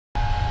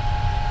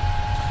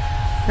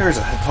Here's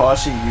a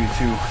Hitachi U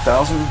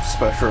 2000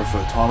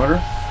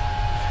 spectrophotometer.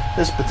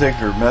 This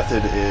particular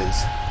method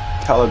is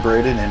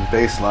calibrated and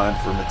baseline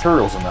for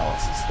materials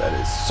analysis, that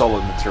is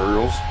solid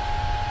materials.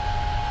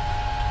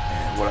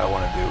 And what I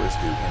want to do is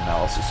do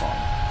analysis on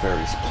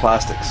various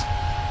plastics.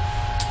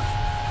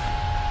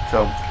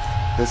 So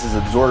this is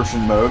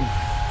absorption mode,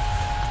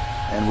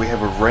 and we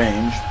have a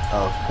range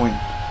of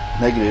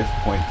negative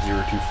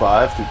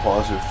 0.025 to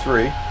positive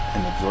 3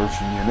 in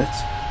absorption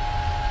units.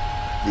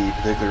 The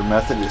particular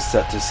method is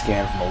set to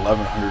scan from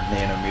 1100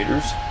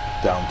 nanometers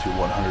down to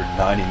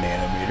 190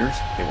 nanometers.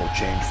 It will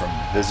change from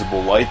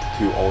visible light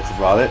to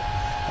ultraviolet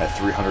at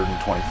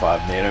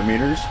 325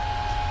 nanometers,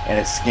 and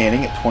it's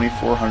scanning at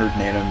 2400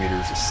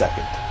 nanometers a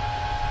second.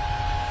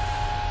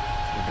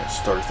 We're going to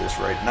start this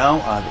right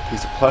now. I have a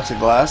piece of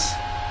plexiglass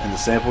in the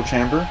sample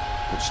chamber,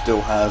 which still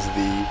has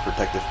the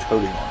protective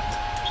coating on it.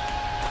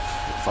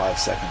 A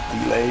 5-second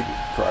delay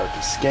prior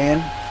to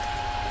scan.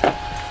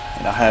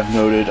 And I have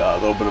noted a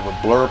little bit of a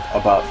blurb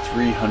about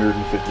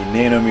 350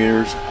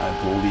 nanometers. I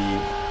believe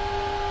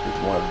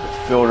that one of the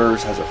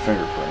filters has a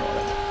fingerprint on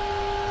it.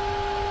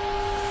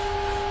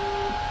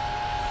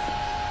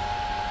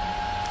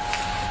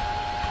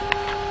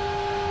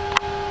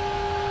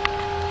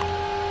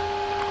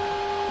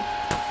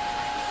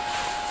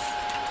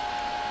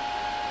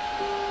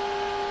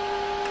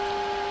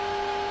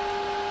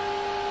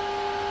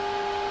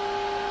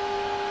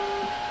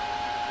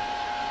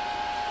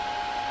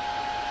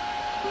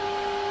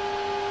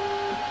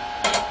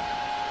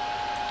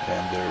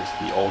 And there's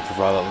the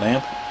ultraviolet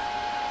lamp.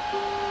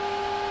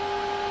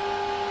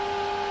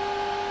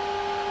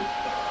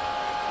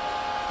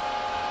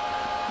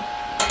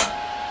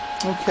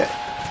 Okay,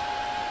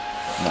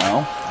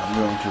 now I'm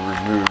going to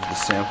remove the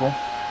sample.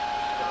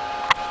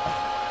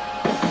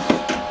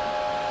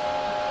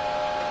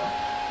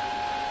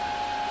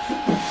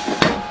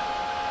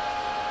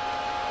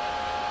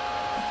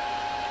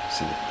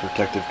 See, the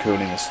protective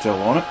coating is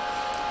still on it.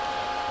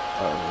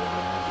 I will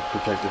remove the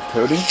protective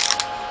coating.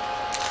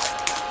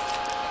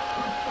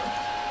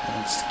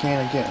 And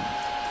scan again.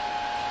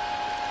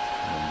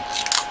 I'm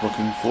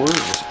looking for if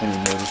there's any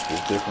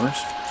noticeable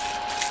difference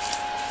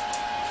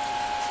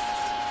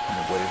in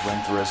the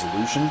wavelength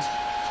resolutions.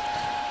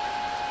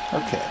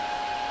 Okay,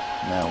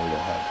 now we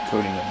don't have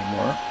coating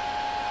anymore.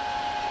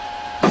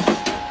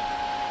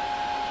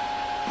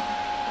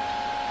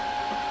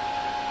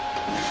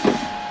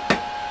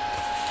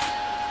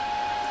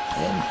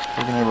 And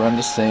we're going to run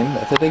the same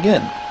method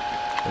again.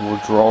 And we'll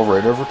draw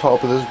right over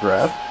top of this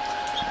graph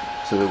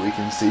so that we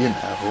can see an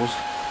apples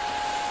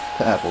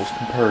to apples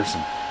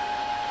comparison.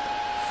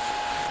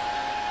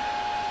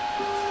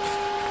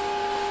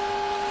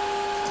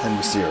 And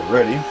we see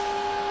already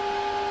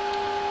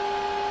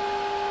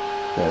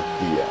that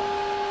the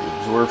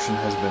absorption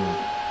has been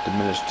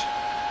diminished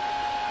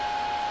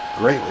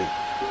greatly.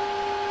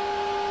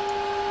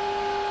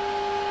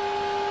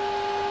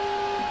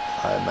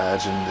 I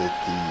imagine that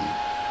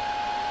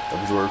the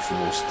absorption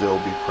will still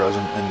be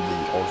present in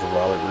the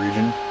ultraviolet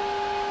region.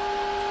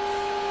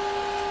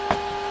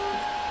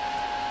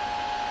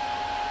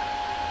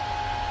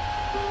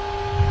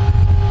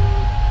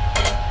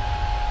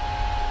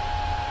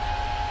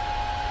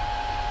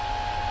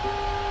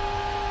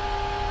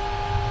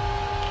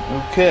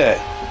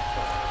 Okay.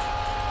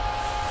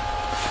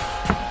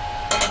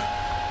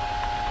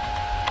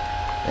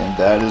 And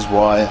that is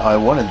why I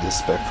wanted this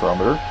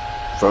spectrometer,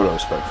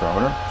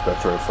 photospectrometer,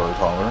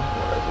 spectrophotometer,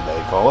 whatever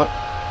they call it.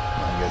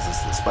 I guess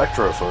it's the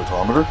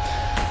spectrophotometer.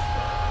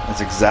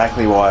 That's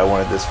exactly why I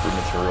wanted this for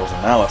materials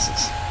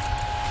analysis.